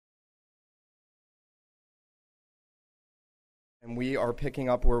And we are picking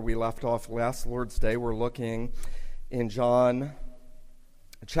up where we left off last Lord's Day. We're looking in John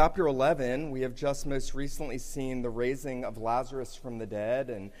chapter 11. We have just most recently seen the raising of Lazarus from the dead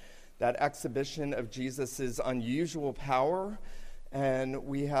and that exhibition of Jesus' unusual power. And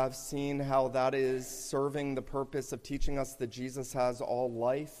we have seen how that is serving the purpose of teaching us that Jesus has all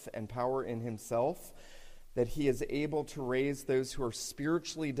life and power in himself, that he is able to raise those who are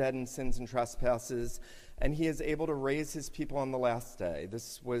spiritually dead in sins and trespasses, and he is able to raise his people on the last day.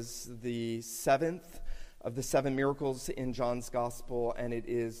 This was the seventh of the seven miracles in John's gospel, and it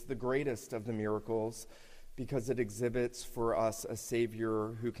is the greatest of the miracles because it exhibits for us a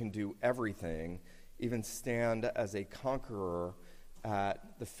Savior who can do everything, even stand as a conqueror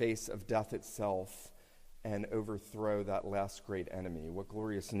at the face of death itself and overthrow that last great enemy. What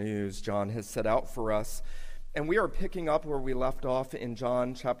glorious news John has set out for us. And we are picking up where we left off in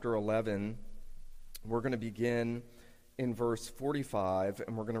John chapter 11. We're going to begin in verse 45,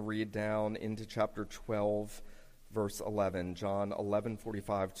 and we're going to read down into chapter 12, verse 11. John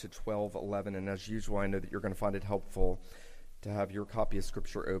 11:45 to 12:11. And as usual, I know that you're going to find it helpful to have your copy of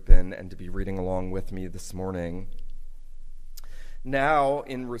Scripture open and to be reading along with me this morning. Now,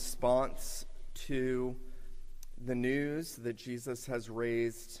 in response to the news that Jesus has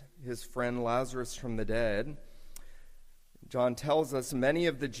raised his friend Lazarus from the dead, John tells us, many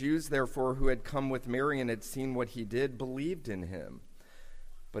of the Jews, therefore, who had come with Mary and had seen what he did, believed in him.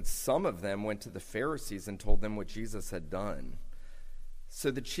 But some of them went to the Pharisees and told them what Jesus had done.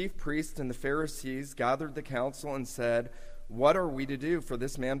 So the chief priests and the Pharisees gathered the council and said, "What are we to do? For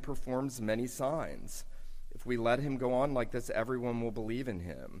this man performs many signs. If we let him go on like this, everyone will believe in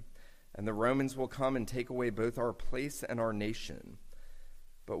him. And the Romans will come and take away both our place and our nation."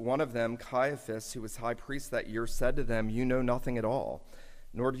 But one of them, Caiaphas, who was high priest that year, said to them, "You know nothing at all,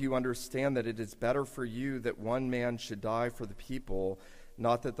 nor do you understand that it is better for you that one man should die for the people,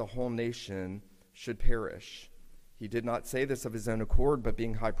 not that the whole nation should perish." He did not say this of his own accord, but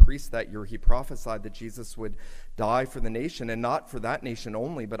being high priest that year, he prophesied that Jesus would die for the nation, and not for that nation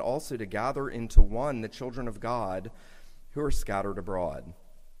only, but also to gather into one the children of God who are scattered abroad.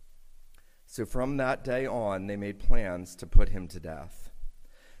 So from that day on, they made plans to put him to death.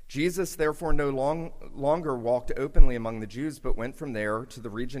 Jesus, therefore, no longer walked openly among the Jews, but went from there to the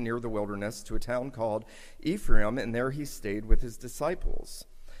region near the wilderness, to a town called Ephraim, and there he stayed with his disciples.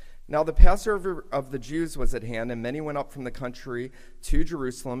 Now the Passover of the Jews was at hand, and many went up from the country to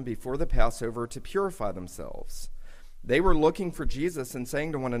Jerusalem before the Passover to purify themselves. They were looking for Jesus and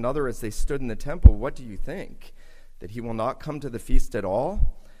saying to one another as they stood in the temple, "What do you think? That he will not come to the feast at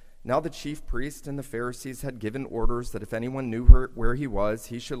all?" Now the chief priests and the Pharisees had given orders that if anyone knew where he was,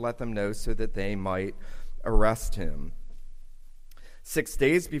 he should let them know so that they might arrest him. 6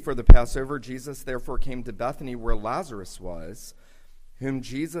 days before the Passover, Jesus therefore came to Bethany where Lazarus was, whom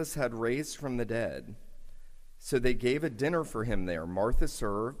Jesus had raised from the dead. So they gave a dinner for him there. Martha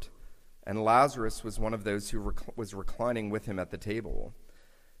served, and Lazarus was one of those who was reclining with him at the table.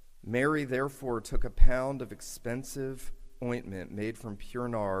 Mary therefore took a pound of expensive ointment made from pure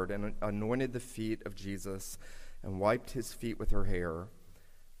nard and anointed the feet of Jesus and wiped his feet with her hair.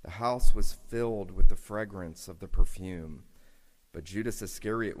 The house was filled with the fragrance of the perfume. But Judas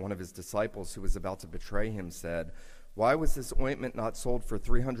Iscariot, one of his disciples who was about to betray him, said, "Why was this ointment not sold for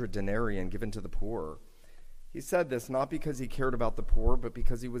 300 denarii and given to the poor?" He said this not because he cared about the poor, but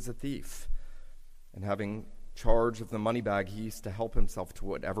because he was a thief. And having charge of the money bag, he used to help himself to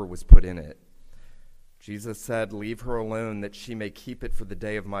whatever was put in it. Jesus said, "Leave her alone, that she may keep it for the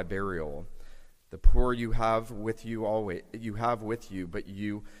day of my burial. The poor you have with you, but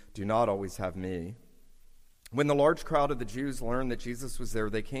you do not always have me." When the large crowd of the Jews learned that Jesus was there,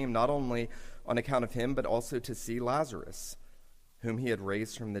 they came not only on account of him, but also to see Lazarus, whom he had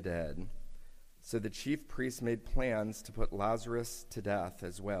raised from the dead. So the chief priests made plans to put Lazarus to death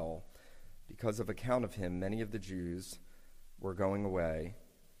as well. Because of account of him, many of the Jews were going away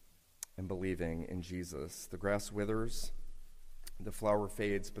and believing in Jesus. The grass withers, the flower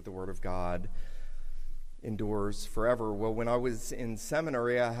fades, but the word of God endures forever. Well, when I was in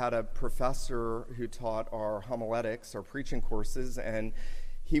seminary, I had a professor who taught our homiletics, our preaching courses, and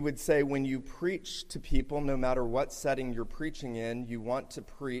he would say, when you preach to people, no matter what setting you're preaching in, you want to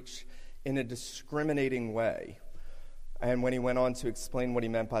preach in a discriminating way. And when he went on to explain what he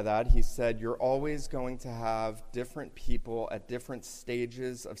meant by that, he said, you're always going to have different people at different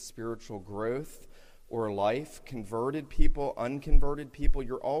stages of spiritual growth or life, converted people, unconverted people.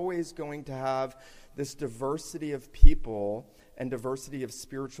 You're always going to have this diversity of people and diversity of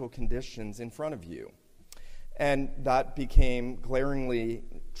spiritual conditions in front of you. And that became glaringly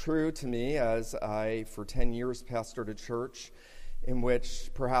true to me as I, for 10 years, pastored a church in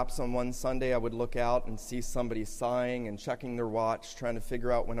which perhaps on one Sunday I would look out and see somebody sighing and checking their watch, trying to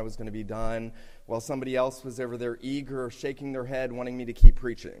figure out when I was going to be done, while somebody else was over there eager, shaking their head, wanting me to keep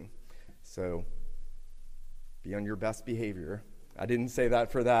preaching. So, be on your best behavior. I didn't say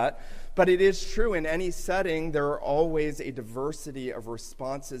that for that. But it is true, in any setting, there are always a diversity of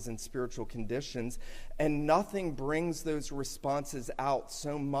responses and spiritual conditions, and nothing brings those responses out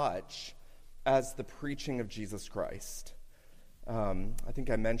so much as the preaching of Jesus Christ. I think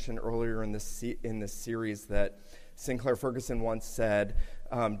I mentioned earlier in this series that Sinclair Ferguson once said,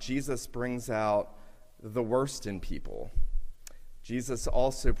 Jesus brings out the worst in people. Jesus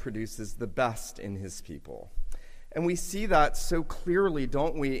also produces the best in his people. And we see that so clearly,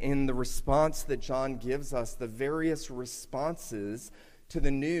 don't we, in the response that John gives us, the various responses to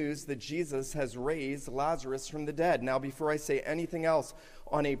the news that Jesus has raised Lazarus from the dead. Now, before I say anything else,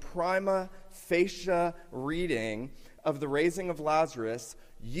 on a prima facie reading of the raising of Lazarus,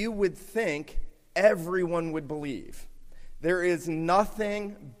 you would think everyone would believe. There is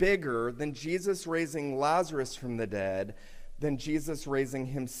nothing bigger than Jesus raising Lazarus from the dead than Jesus raising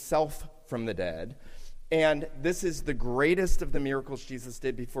himself from the dead. And this is the greatest of the miracles Jesus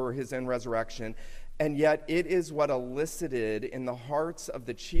did before his own resurrection. And yet it is what elicited in the hearts of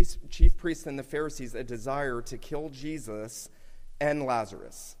the chief priests and the Pharisees a desire to kill Jesus and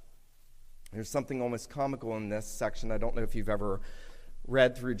Lazarus. There's something almost comical in this section. I don't know if you've ever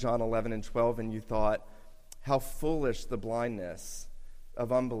read through John 11 and 12 and you thought, how foolish the blindness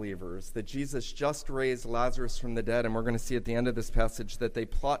of unbelievers, that Jesus just raised Lazarus from the dead, and we're going to see at the end of this passage that they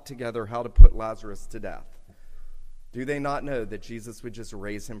plot together how to put Lazarus to death. Do they not know that Jesus would just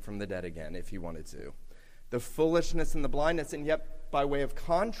raise him from the dead again if he wanted to? The foolishness and the blindness, and yet by way of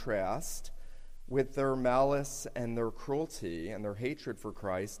contrast with their malice and their cruelty and their hatred for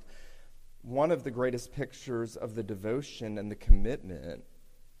Christ, one of the greatest pictures of the devotion and the commitment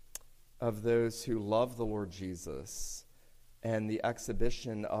of those who love the Lord Jesus and the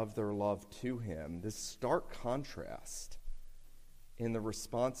exhibition of their love to him, this stark contrast in the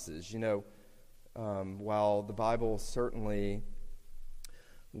responses. You know, while the Bible certainly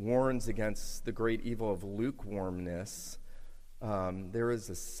warns against the great evil of lukewarmness, there is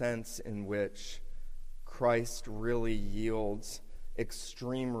a sense in which Christ really yields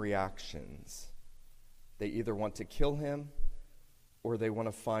extreme reactions. They either want to kill him or they want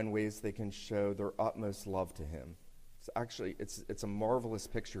to find ways they can show their utmost love to him. It's a marvelous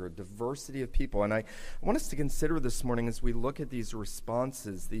picture, a diversity of people. And I want us to consider this morning as we look at these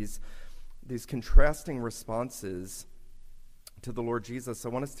responses, these contrasting responses to the Lord Jesus. I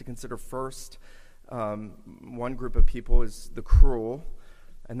want us to consider first one group of people is the cruel,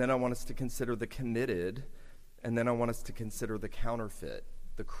 and then I want us to consider the committed, and then I want us to consider the counterfeit.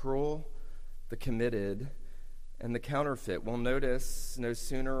 The cruel, the committed, and the counterfeit. Well, notice, no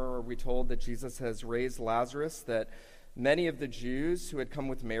sooner are we told that Jesus has raised Lazarus, that many of the Jews who had come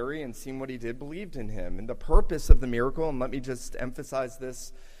with Mary and seen what he did believed in him. And the purpose of the miracle, and let me just emphasize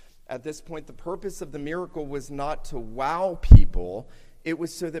this at this point, the purpose of the miracle was not to wow people, it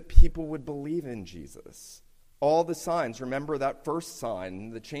was so that people would believe in Jesus. All the signs, remember that first sign,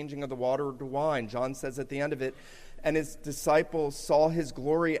 the changing of the water to wine, John says at the end of it, and his disciples saw his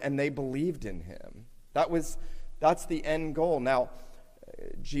glory and they believed in him. That's the end goal. Now,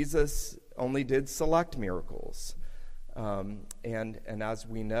 Jesus only did select miracles. And as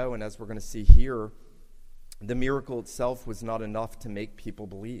we know, and as we're going to see here, the miracle itself was not enough to make people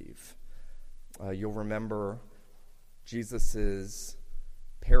believe. You'll remember Jesus'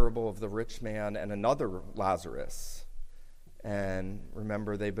 parable of the rich man and another Lazarus. And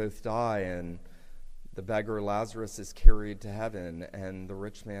remember, they both die, and the beggar Lazarus is carried to heaven, and the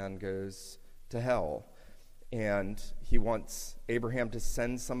rich man goes to hell. And he wants Abraham to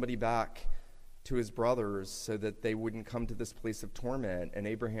send somebody back to his brothers so that they wouldn't come to this place of torment. And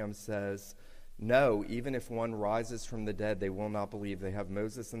Abraham says, no, even if one rises from the dead, they will not believe. They have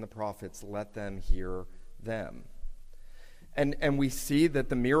Moses and the prophets. Let them hear them. And we see that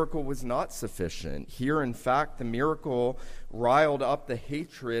the miracle was not sufficient. Here, in fact, the miracle riled up the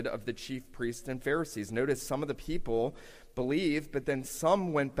hatred of the chief priests and Pharisees. Notice some of the people believed, but then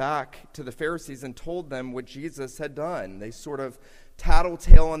some went back to the Pharisees and told them what Jesus had done. They sort of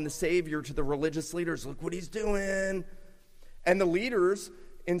tattletale on the Savior to the religious leaders. Look what he's doing. And the leaders,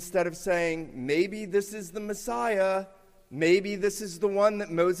 instead of saying, maybe this is the Messiah, maybe this is the one that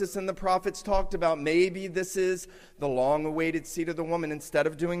Moses and the prophets talked about, maybe this is the long-awaited seed of the woman, instead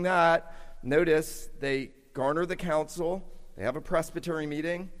of doing that, notice they garner the council, they have a presbytery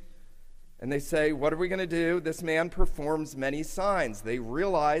meeting, And they say, what are we going to do? This man performs many signs. They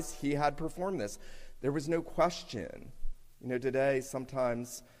realized he had performed this. There was no question. Today,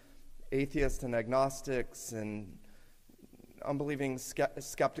 sometimes atheists and agnostics and unbelieving,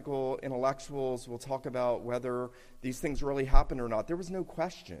 skeptical intellectuals will talk about whether these things really happened or not. There was no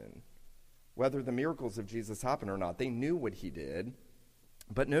question whether the miracles of Jesus happened or not. They knew what he did.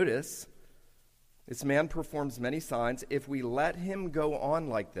 But notice, this man performs many signs. If we let him go on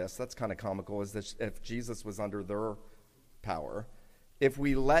like this, that's kind of comical, is that if Jesus was under their power, if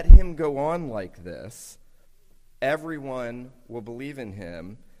we let him go on like this, everyone will believe in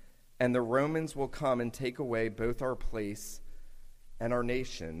him, and the Romans will come and take away both our place and our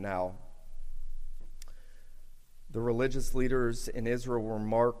nation. Now, the religious leaders in Israel were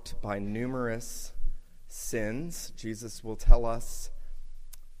marked by numerous sins. Jesus will tell us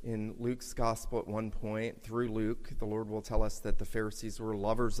in Luke's gospel at one point, through Luke, the Lord will tell us that the Pharisees were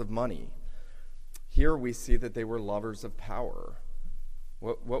lovers of money. Here we see that they were lovers of power.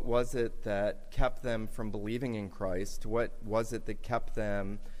 What was it that kept them from believing in Christ? What was it that kept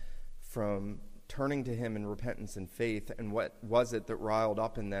them from turning to him in repentance and faith? And what was it that riled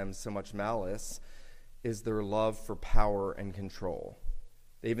up in them so much malice? Is their love for power and control.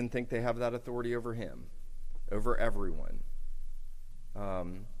 They even think they have that authority over him, over everyone.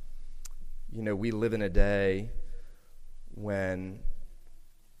 We live in a day when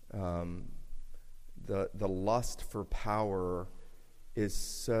the lust for power is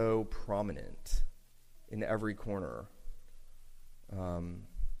so prominent in every corner.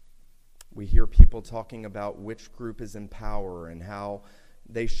 We hear people talking about which group is in power and how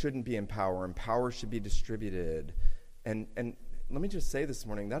they shouldn't be in power and power should be distributed. And let me just say this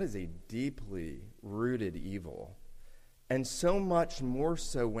morning, that is a deeply rooted evil. And so much more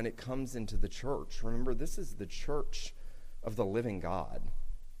so when it comes into the church. Remember, this is the church of the living God.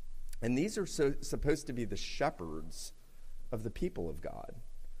 And these are supposed to be the shepherds of the people of God.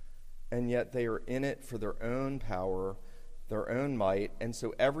 And yet they are in it for their own power, their own might, and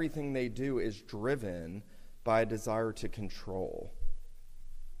so everything they do is driven by a desire to control.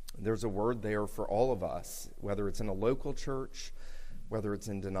 There's a word there for all of us, whether it's in a local church, whether it's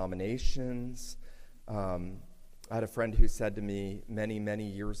in denominations. I had a friend who said to me many, many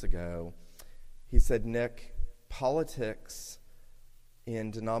years ago, he said, Nick, politics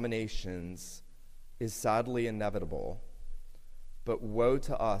in denominations is sadly inevitable, but woe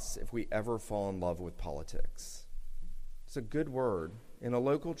to us if we ever fall in love with politics. It's a good word. In a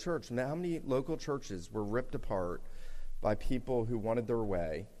local church, how many local churches were ripped apart by people who wanted their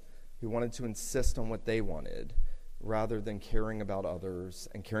way, who wanted to insist on what they wanted, rather than caring about others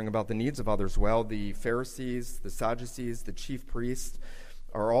and caring about the needs of others? Well, the Pharisees, the Sadducees, the chief priests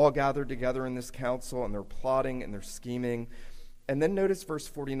are all gathered together in this council, and they're plotting and they're scheming. And then notice verse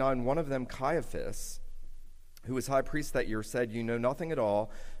 49, one of them, Caiaphas, who was high priest that year, said, "You know nothing at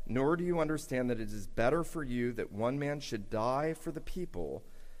all, nor do you understand that it is better for you that one man should die for the people,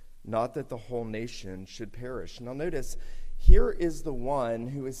 not that the whole nation should perish." Now notice, here is the one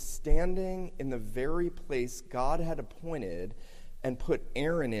who is standing in the very place God had appointed and put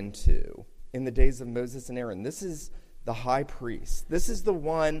Aaron into in the days of Moses and Aaron. This is the high priest. This is the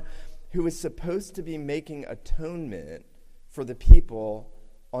one who is supposed to be making atonement for the people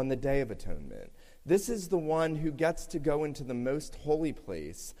on the Day of Atonement. This is the one who gets to go into the most holy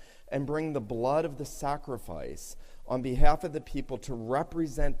place and bring the blood of the sacrifice on behalf of the people to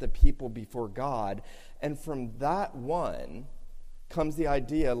represent the people before God. And from that one comes the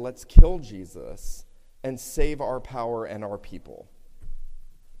idea, let's kill Jesus and save our power and our people.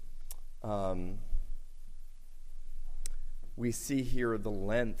 We see here the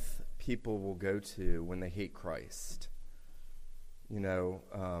length people will go to when they hate Christ.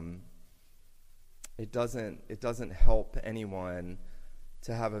 It doesn't help anyone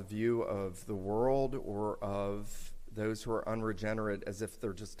to have a view of the world or of those who are unregenerate as if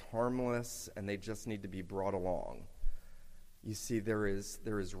they're just harmless and they just need to be brought along. You see, there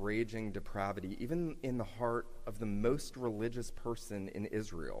is raging depravity, even in the heart of the most religious person in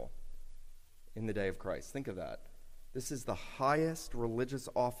Israel in the day of Christ. Think of that. This is the highest religious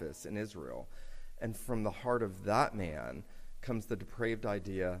office in Israel. And from the heart of that man comes the depraved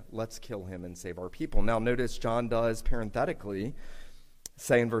idea, let's kill him and save our people. Now notice John does parenthetically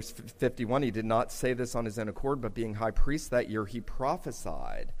say in verse 51, he did not say this on his own accord, but being high priest that year, he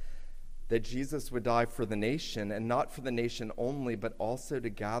prophesied that Jesus would die for the nation, and not for the nation only, but also to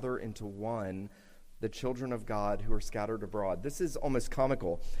gather into one the children of God who are scattered abroad. This is almost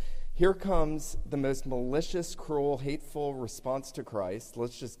comical. Here comes the most malicious, cruel, hateful response to Christ.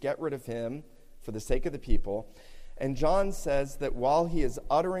 Let's just get rid of him for the sake of the people. And John says that while he is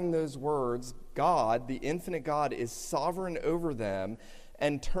uttering those words, God, the infinite God, is sovereign over them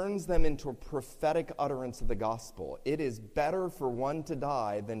and turns them into a prophetic utterance of the gospel. It is better for one to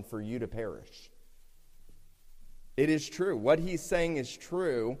die than for you to perish. It is true. What he's saying is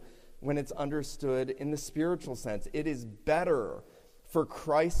true when it's understood in the spiritual sense. It is better for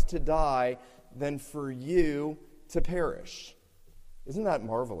Christ to die than for you to perish. Isn't that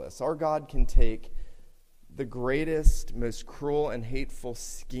marvelous? Our God can take the greatest, most cruel and hateful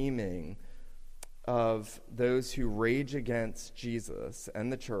scheming of those who rage against Jesus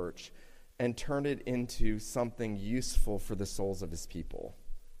and the church and turn it into something useful for the souls of his people.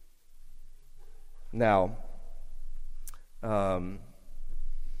 Now, I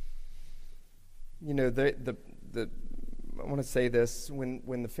want to say this.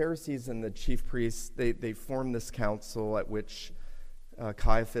 When the Pharisees and the chief priests, they formed this council at which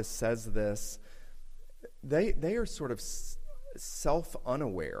Caiaphas says this, they are sort of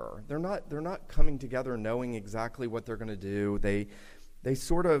self-unaware. They're not coming together knowing exactly what they're going to do. They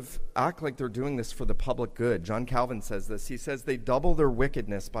sort of act like they're doing this for the public good. John Calvin says this. He says they double their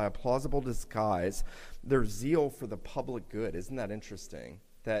wickedness by a plausible disguise, their zeal for the public good. Isn't that interesting?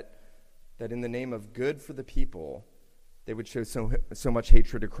 That in the name of good for the people, they would show so much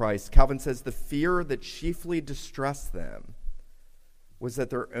hatred to Christ. Calvin says the fear that chiefly distressed them was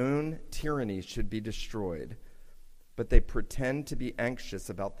that their own tyranny should be destroyed, but they pretend to be anxious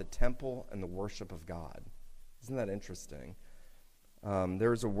about the temple and the worship of God. Isn't that interesting?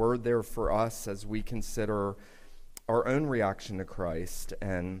 There's a word there for us as we consider our own reaction to Christ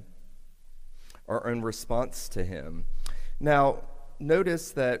and our own response to him. Now,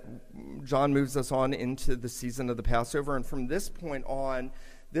 notice that John moves us on into the season of the Passover, and from this point on,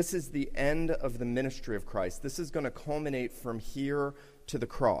 this is the end of the ministry of Christ. This is going to culminate from here to the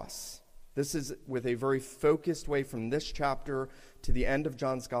cross. This is with a very focused way from this chapter to the end of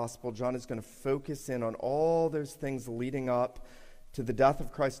John's gospel. John is going to focus in on all those things leading up to the death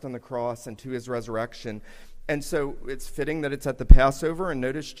of Christ on the cross and to his resurrection. And so it's fitting that it's at the Passover, and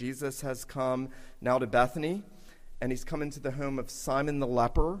notice Jesus has come now to Bethany, and he's come into the home of Simon the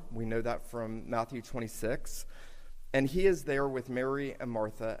leper. We know that from Matthew 26. And he is there with Mary and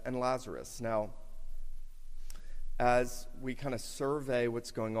Martha and Lazarus. Now, as we kind of survey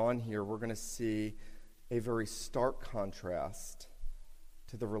what's going on here, we're going to see a very stark contrast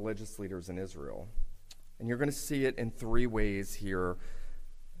to the religious leaders in Israel. And you're going to see it in three ways here.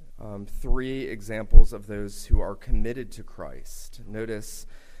 Three examples of those who are committed to Christ. Notice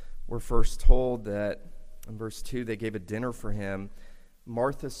we're first told that in verse 2, they gave a dinner for him.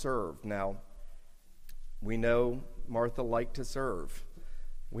 Martha served. Now, we know Martha liked to serve.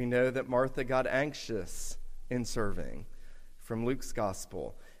 We know that Martha got anxious in serving from Luke's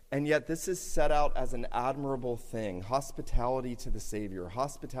gospel. And yet this is set out as an admirable thing, hospitality to the Savior,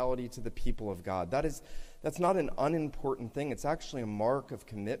 hospitality to the people of God. That's not an unimportant thing. It's actually a mark of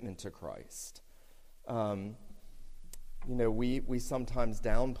commitment to Christ. We sometimes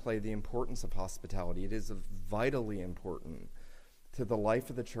downplay the importance of hospitality. It is vitally important to the life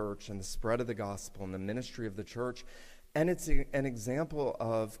of the church and the spread of the gospel and the ministry of the church. And it's an example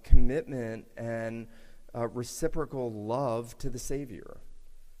of commitment and reciprocal love to the Savior.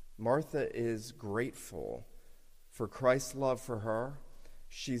 Martha is grateful for Christ's love for her.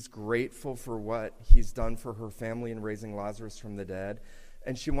 She's grateful for what he's done for her family in raising Lazarus from the dead.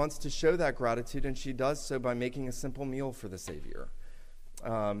 And she wants to show that gratitude, and she does so by making a simple meal for the Savior.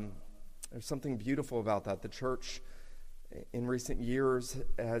 There's something beautiful about that. The church in recent years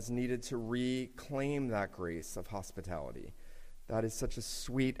has needed to reclaim that grace of hospitality. That is such a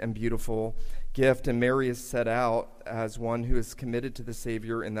sweet and beautiful gift, and Mary is set out as one who is committed to the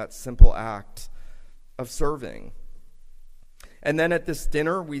Savior in that simple act of serving. And then at this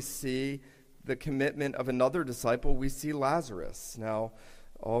dinner, we see the commitment of another disciple. We see Lazarus. Now,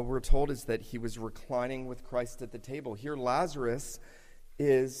 all we're told is that he was reclining with Christ at the table. Here, Lazarus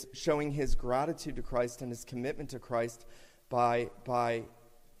is showing his gratitude to Christ and his commitment to Christ by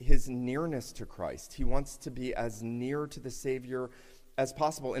his nearness to Christ. He wants to be as near to the Savior as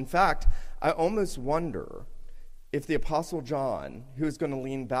possible. In fact, I almost wonder if the Apostle John, who is going to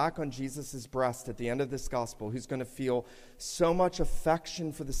lean back on Jesus' breast at the end of this gospel, who's going to feel so much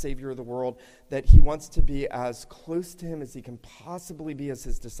affection for the Savior of the world that he wants to be as close to him as he can possibly be as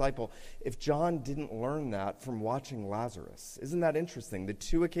his disciple, if John didn't learn that from watching Lazarus. Isn't that interesting? The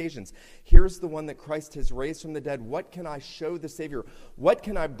two occasions. Here's the one that Christ has raised from the dead. What can I show the Savior? What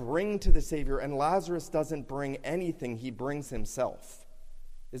can I bring to the Savior? And Lazarus doesn't bring anything. He brings himself.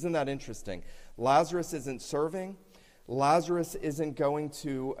 Isn't that interesting? Lazarus isn't serving. Lazarus isn't going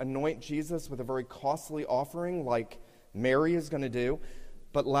to anoint Jesus with a very costly offering like Mary is going to do,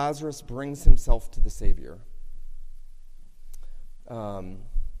 but Lazarus brings himself to the Savior.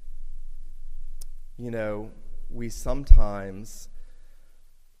 We sometimes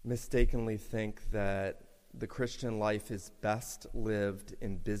mistakenly think that the Christian life is best lived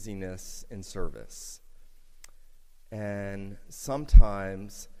in busyness and service. And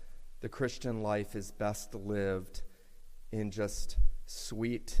sometimes the Christian life is best lived in just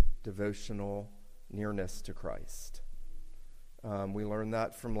sweet, devotional nearness to Christ. We learn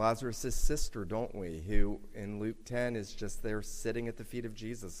that from Lazarus' sister, don't we? Who in Luke 10 is just there sitting at the feet of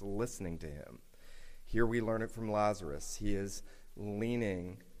Jesus, listening to him. Here we learn it from Lazarus. He is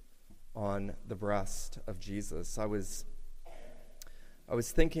leaning on the breast of Jesus. I was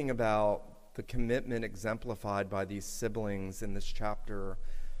thinking about the commitment exemplified by these siblings in this chapter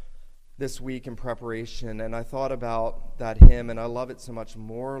this week in preparation, and I thought about that hymn, and I love it so much.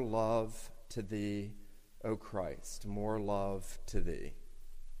 More love to thee, O Christ, more love to thee.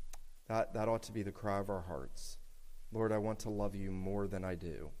 That ought to be the cry of our hearts. Lord, I want to love you more than I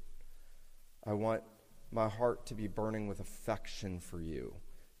do. I want my heart to be burning with affection for you.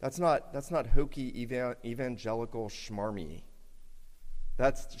 That's not hokey evangelical schmarmy.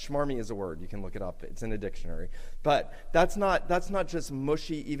 Schmarmy is a word. You can look it up. It's in a dictionary. But that's not just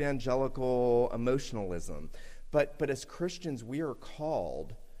mushy evangelical emotionalism. But as Christians, we are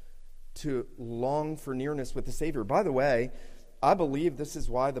called to long for nearness with the Savior. By the way, I believe this is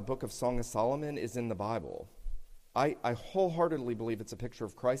why the book of Song of Solomon is in the Bible. I wholeheartedly believe it's a picture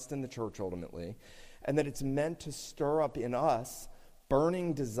of Christ and the church ultimately, and that it's meant to stir up in us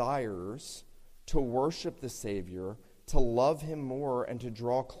burning desires to worship the Savior, to love him more, and to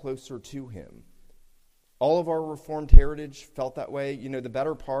draw closer to him. All of our Reformed heritage felt that way. The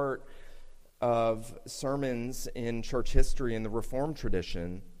better part of sermons in church history in the Reformed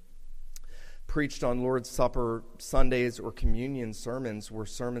tradition preached on Lord's Supper Sundays or communion sermons were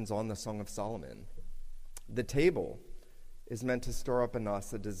sermons on the Song of Solomon. The table is meant to stir up in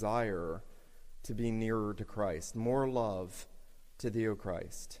us a desire to be nearer to Christ. More love to thee, O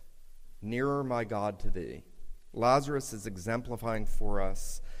Christ. Nearer, my God, to thee. Lazarus is exemplifying for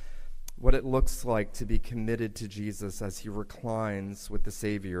us what it looks like to be committed to Jesus as he reclines with the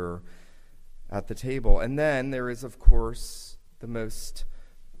Savior at the table. And then there is, of course, the most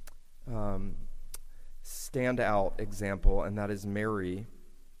standout example, and that is Mary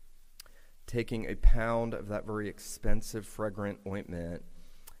taking a pound of that very expensive, fragrant ointment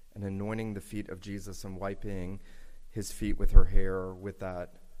and anointing the feet of Jesus and wiping his feet with her hair with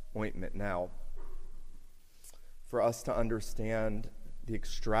that ointment. Now, for us to understand the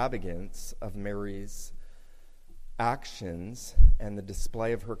extravagance of Mary's actions and the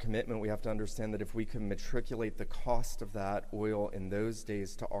display of her commitment, we have to understand that if we can matriculate the cost of that oil in those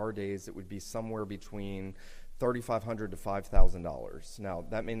days to our days, it would be somewhere between $3,500 to $5,000. Now,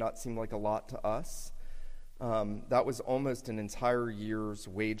 that may not seem like a lot to us. That was almost an entire year's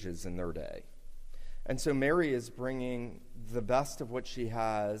wages in their day. And so Mary is bringing the best of what she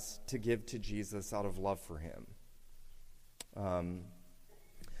has to give to Jesus out of love for him.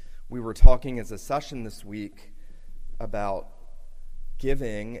 We were talking as a session this week about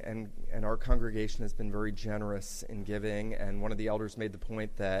giving, and our congregation has been very generous in giving, and one of the elders made the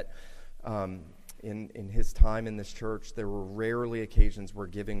point that in his time in this church, there were rarely occasions where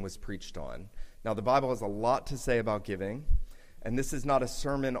giving was preached on. Now, the Bible has a lot to say about giving, and this is not a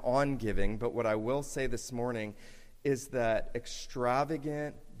sermon on giving, but what I will say this morning is that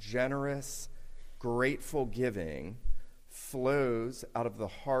extravagant, generous, grateful giving flows out of the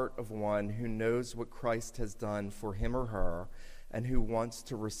heart of one who knows what Christ has done for him or her and who wants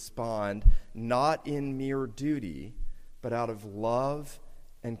to respond not in mere duty, but out of love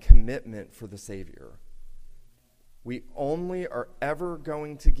and commitment for the Savior. We only are ever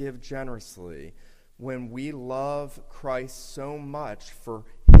going to give generously when we love Christ so much for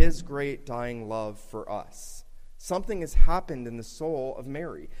his great dying love for us. Something has happened in the soul of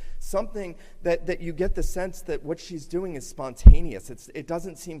Mary. Something that you get the sense that what she's doing is spontaneous. It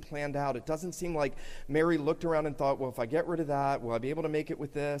doesn't seem planned out. It doesn't seem like Mary looked around and thought, well, if I get rid of that, will I be able to make it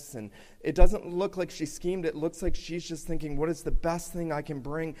with this? And it doesn't look like she schemed. It looks like she's just thinking, what is the best thing I can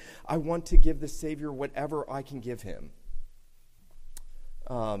bring? I want to give the Savior whatever I can give him.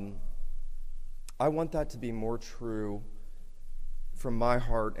 I want that to be more true from my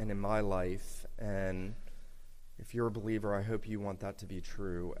heart and in my life, and if you're a believer, I hope you want that to be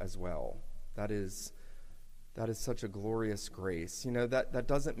true as well. That is such a glorious grace. That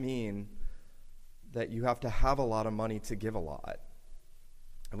doesn't mean that you have to have a lot of money to give a lot.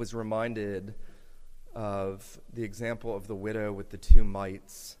 I was reminded of the example of the widow with the 2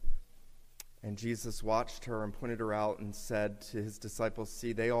 mites. And Jesus watched her and pointed her out and said to his disciples,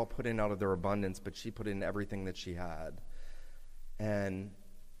 see, they all put in out of their abundance, but she put in everything that she had. And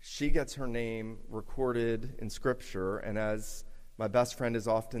she gets her name recorded in Scripture, and as my best friend has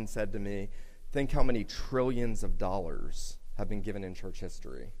often said to me, think how many trillions of dollars have been given in church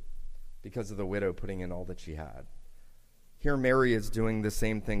history because of the widow putting in all that she had. Here Mary is doing the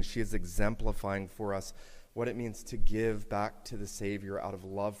same thing. She is exemplifying for us what it means to give back to the Savior out of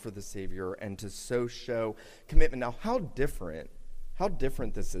love for the Savior and to so show commitment. Now, how different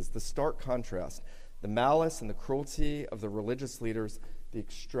this is, the stark contrast, the malice and the cruelty of the religious leaders, the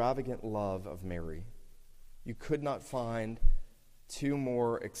extravagant love of Mary. You could not find 2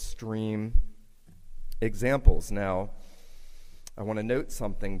 more extreme examples. Now, I want to note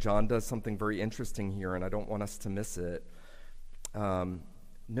something. John does something very interesting here, and I don't want us to miss it.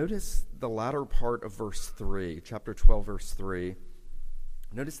 Notice the latter part of verse 3, chapter 12, verse 3.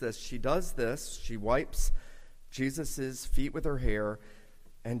 Notice this. She does this. She wipes Jesus' feet with her hair,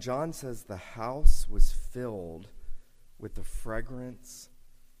 and John says the house was filled with the fragrance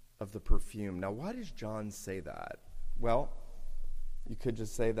of the perfume. Now, why does John say that? Well, you could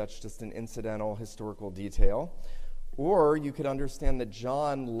just say that's just an incidental historical detail, or you could understand that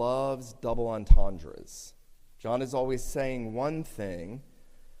John loves double entendres. John is always saying one thing,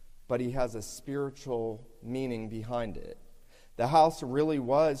 but he has a spiritual meaning behind it. The house really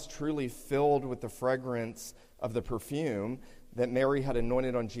was truly filled with the fragrance of the perfume that Mary had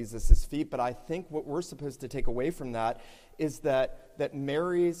anointed on Jesus' feet, but I think what we're supposed to take away from that is that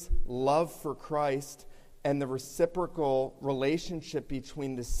Mary's love for Christ and the reciprocal relationship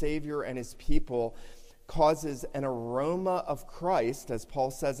between the Savior and his people causes an aroma of Christ, as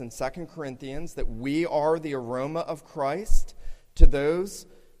Paul says in 2 Corinthians, that we are the aroma of Christ to those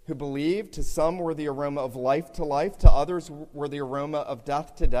who believe. To some were the aroma of life to life, to others were the aroma of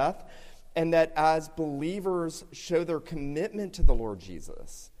death to death, and that as believers show their commitment to the Lord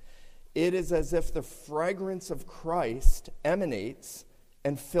Jesus, it is as if the fragrance of Christ emanates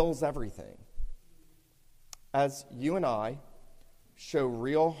and fills everything. As you and I show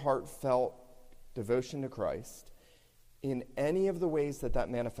real heartfelt devotion to Christ in any of the ways that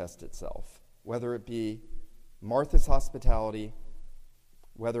manifests itself, whether it be Martha's hospitality,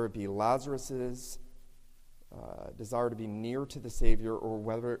 whether it be Lazarus's desire to be near to the Savior, or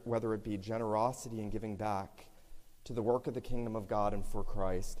whether it be generosity and giving back to the work of the kingdom of God and for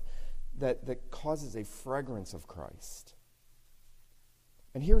Christ, that causes a fragrance of Christ.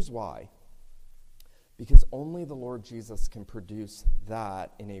 And here's why. Because only the Lord Jesus can produce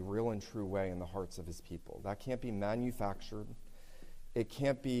that in a real and true way in the hearts of his people. That can't be manufactured. It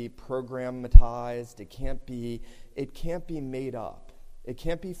can't be programmatized. It can't be made up. It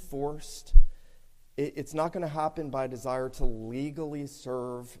can't be forced. It's not going to happen by a desire to legally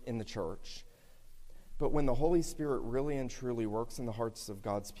serve in the church. But when the Holy Spirit really and truly works in the hearts of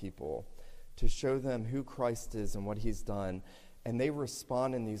God's people to show them who Christ is and what he's done, and they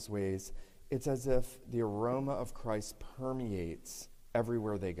respond in these ways, it's as if the aroma of Christ permeates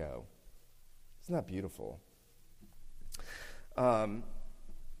everywhere they go. Isn't that beautiful?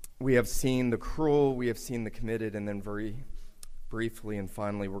 We have seen the cruel, we have seen the committed, and then very briefly and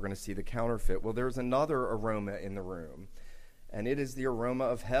finally we're going to see the counterfeit. Well, there's another aroma in the room, and it is the aroma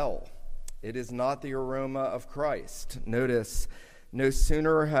of hell. It is not the aroma of Christ. Notice, no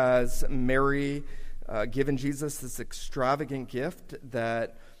sooner has Mary given Jesus this extravagant gift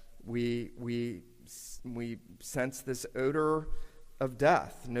that we sense this odor of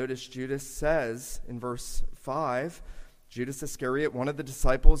death. Notice Judas says in verse 5, Judas Iscariot, one of the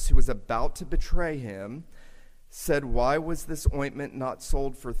disciples who was about to betray him, said, "Why was this ointment not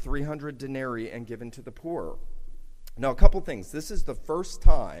sold for 300 denarii and given to the poor?" Now, a couple things. This is the first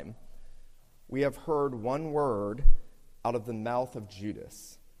time we have heard one word out of the mouth of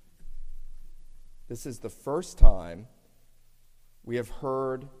Judas. This is the first time we have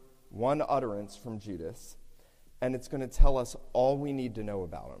heard one utterance from Judas, and it's going to tell us all we need to know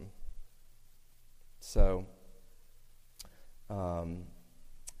about him. So,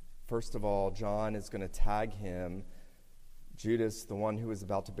 first of all, John is going to tag him, Judas, the one who is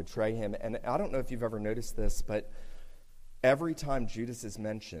about to betray him. And I don't know if you've ever noticed this, but every time Judas is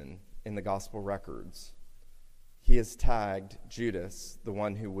mentioned in the gospel records, he is tagged Judas, the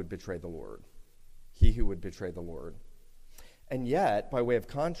one who would betray the Lord. He who would betray the Lord. And yet, by way of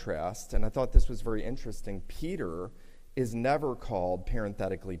contrast, and I thought this was very interesting, Peter is never called,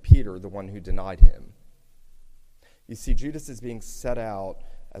 parenthetically, Peter, the one who denied him. You see, Judas is being set out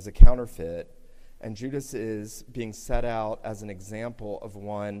as a counterfeit, and Judas is being set out as an example of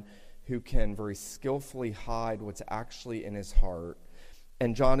one who can very skillfully hide what's actually in his heart.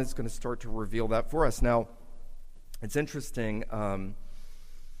 And John is going to start to reveal that for us. Now, it's interesting.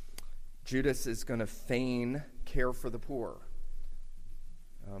 Judas is going to feign care for the poor.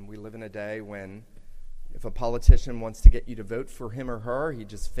 We live in a day when if a politician wants to get you to vote for him or her, he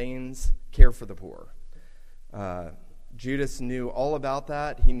just feigns care for the poor. Judas knew all about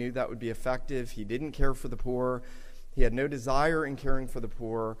that. He knew that would be effective. He didn't care for the poor. He had no desire in caring for the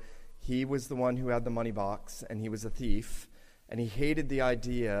poor. He was the one who had the money box, and he was a thief. And he hated the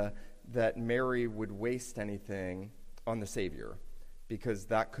idea that Mary would waste anything on the Savior, because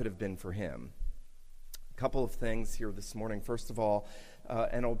that could have been for him. A couple of things here this morning. First of all,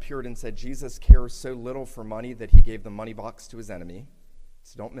 an old Puritan said, Jesus cares so little for money that he gave the money box to his enemy.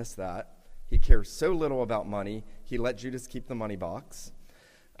 So don't miss that. He cares so little about money, he let Judas keep the money box.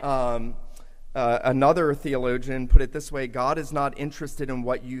 Another theologian put it this way: God is not interested in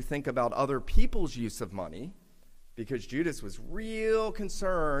what you think about other people's use of money, because Judas was real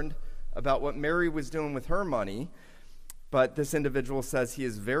concerned about what Mary was doing with her money. But this individual says he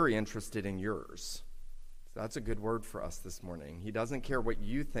is very interested in yours. So that's a good word for us this morning. He doesn't care what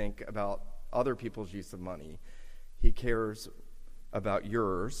you think about other people's use of money. He cares about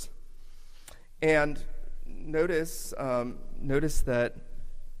yours. And notice that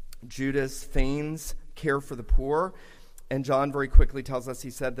Judas feigns care for the poor. And John very quickly tells us he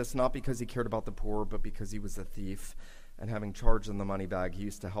said this not because he cared about the poor, but because he was a thief. And having charge in the money bag, he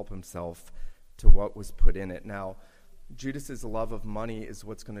used to help himself to what was put in it. Now, Judas's love of money is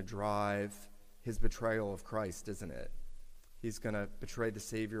what's going to drive his betrayal of Christ, isn't it? He's going to betray the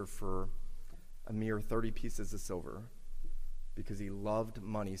Savior for a mere 30 pieces of silver because he loved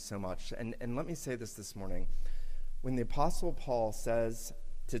money so much. And let me say this morning. When the Apostle Paul says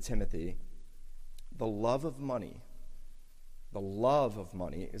to Timothy, the love of money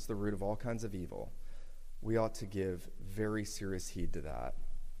is the root of all kinds of evil, we ought to give very serious heed to that.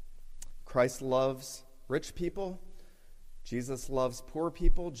 Christ loves rich people. Jesus loves poor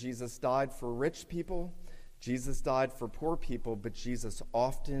people. Jesus died for rich people. Jesus died for poor people, but Jesus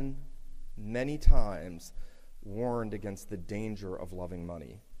often, many times, warned against the danger of loving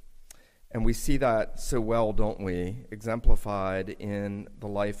money. And we see that so well, don't we, exemplified in the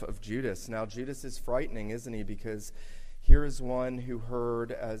life of Judas. Now, Judas is frightening, isn't he? Because here is one who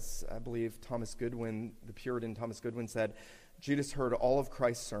heard, as I believe Thomas Goodwin, the Puritan Thomas Goodwin said, Judas heard all of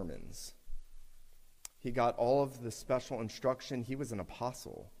Christ's sermons. He got all of the special instruction. He was an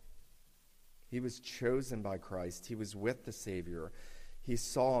apostle. He was chosen by Christ. He was with the Savior. He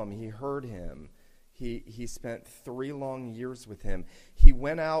saw him. He heard him. He spent 3 long years with him. He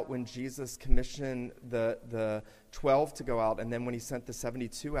went out when Jesus commissioned the 12 to go out, and then when he sent the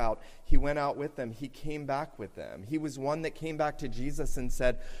 72 out, he went out with them. He came back with them. He was one that came back to Jesus and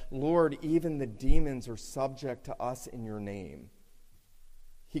said, Lord, even the demons are subject to us in your name.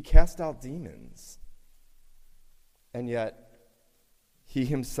 He cast out demons. And yet, he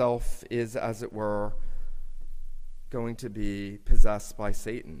himself is, as it were, going to be possessed by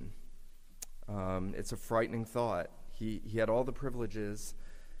Satan. It's a frightening thought. He had all the privileges,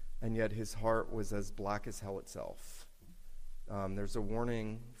 and yet his heart was as black as hell itself. There's a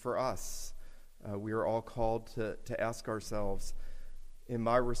warning for us. We are all called to ask ourselves, in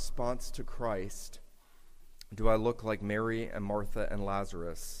my response to Christ, do I look like Mary and Martha and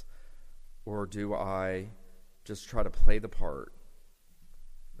Lazarus, or do I just try to play the part?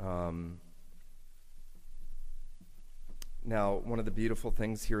 Now, one of the beautiful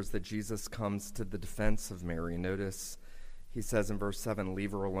things here is that Jesus comes to the defense of Mary. Notice he says in verse 7,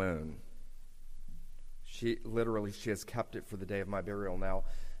 leave her alone. She has kept it for the day of my burial. Now,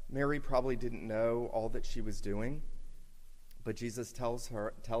 Mary probably didn't know all that she was doing, but Jesus tells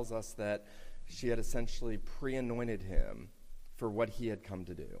us that she had essentially pre-anointed him for what he had come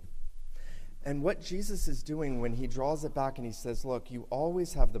to do. And what Jesus is doing when he draws it back and he says, look, you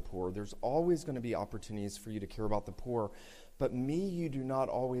always have the poor. There's always going to be opportunities for you to care about the poor. But me you do not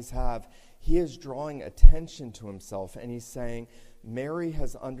always have. He is drawing attention to himself. And he's saying, Mary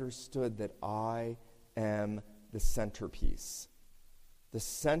has understood that I am the centerpiece. The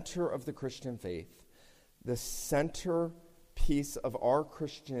center of the Christian faith. The centerpiece of our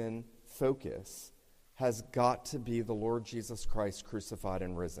Christian focus has got to be the Lord Jesus Christ crucified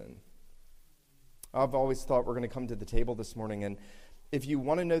and risen. I've always thought we're going to come to the table this morning, and if you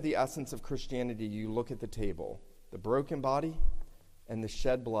want to know the essence of Christianity, you look at the table. The broken body and the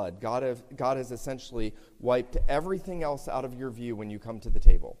shed blood. God has essentially wiped everything else out of your view when you come to the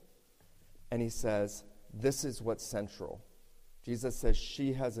table. And he says, this is what's central. Jesus says,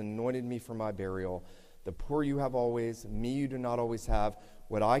 she has anointed me for my burial. The poor you have always, me you do not always have.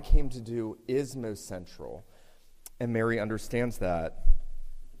 What I came to do is most central. And Mary understands that.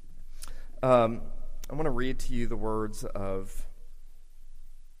 I want to read to you the words of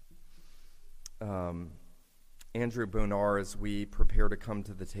Andrew Bonar as we prepare to come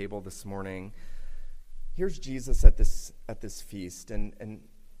to the table this morning. Here's Jesus at this feast, and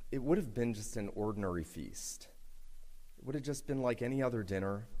it would have been just an ordinary feast. It would have just been like any other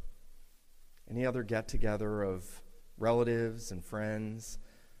dinner, any other get-together of relatives and friends.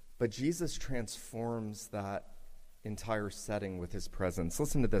 But Jesus transforms that entire setting with his presence.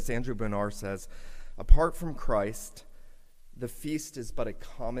 Listen to this. Andrew Bonar says, apart from Christ, the feast is but a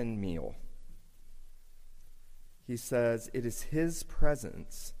common meal. He says, it is his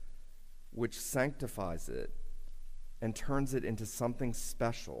presence which sanctifies it and turns it into something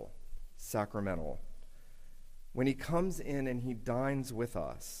special, sacramental. When he comes in and he dines with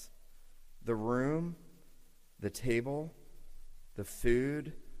us, the room, the table, the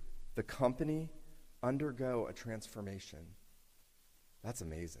food, the company undergo a transformation. That's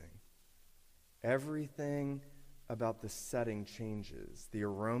amazing. Everything about the setting changes. The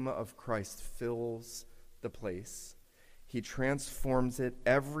aroma of Christ fills the place. He transforms it.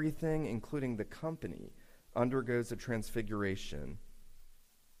 Everything, including the company, undergoes a transfiguration.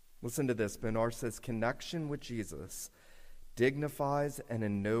 Listen to this. Bonar says, connection with Jesus dignifies and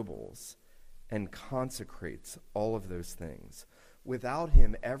ennobles and consecrates all of those things. Without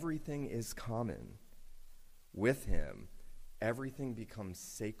him, everything is common. With him, everything becomes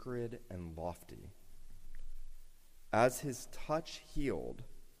sacred and lofty. As his touch healed,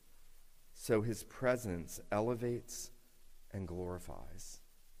 so his presence elevates and glorifies.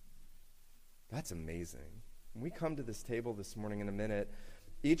 That's amazing. When we come to this table this morning in a minute,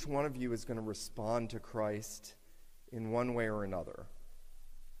 each one of you is going to respond to Christ in one way or another.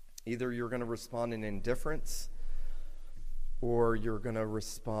 Either you're going to respond in indifference, or you're going to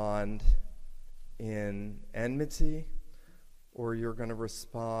respond in enmity, or you're going to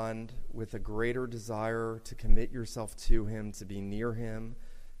respond with a greater desire to commit yourself to him, to be near him,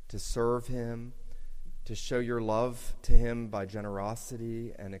 to serve him, to show your love to him by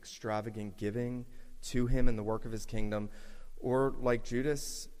generosity and extravagant giving to him in the work of his kingdom. Or like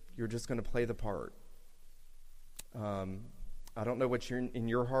Judas, you're just going to play the part. I don't know what's in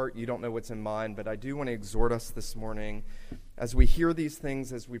your heart. You don't know what's in mine. But I do want to exhort us this morning as we hear these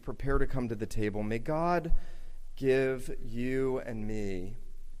things, as we prepare to come to the table. May God give you and me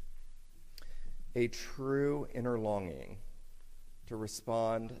a true inner longing to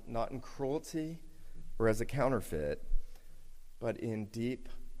respond not in cruelty or as a counterfeit, but in deep,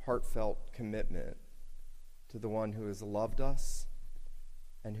 heartfelt commitment to the one who has loved us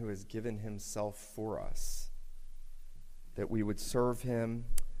and who has given himself for us, that we would serve him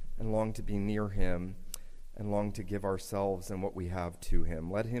and long to be near him and long to give ourselves and what we have to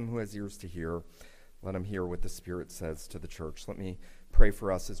him. Let him who has ears to hear, let him hear what the Spirit says to the church. Let me pray for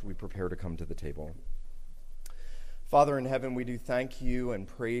us as we prepare to come to the table. Father in heaven, we do thank you and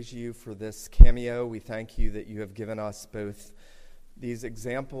praise you for this cameo. We thank you that you have given us both these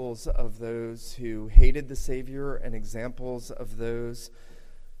examples of those who hated the Savior and examples of those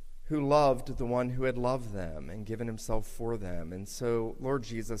who loved the one who had loved them and given himself for them. And so, Lord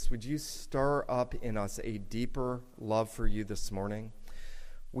Jesus, would you stir up in us a deeper love for you this morning?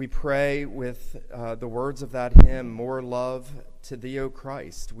 We pray with the words of that hymn, more love to thee, O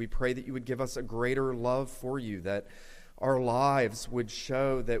Christ. We pray that you would give us a greater love for you, that our lives would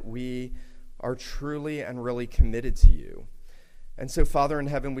show that we are truly and really committed to you. And so, Father in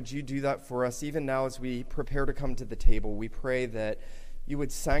heaven, would you do that for us even now as we prepare to come to the table? We pray that you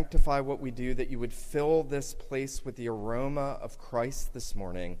would sanctify what we do, that you would fill this place with the aroma of Christ this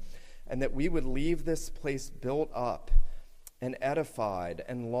morning, and that we would leave this place built up and edified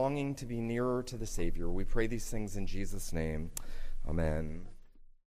and longing to be nearer to the Savior. We pray these things in Jesus' name. Amen.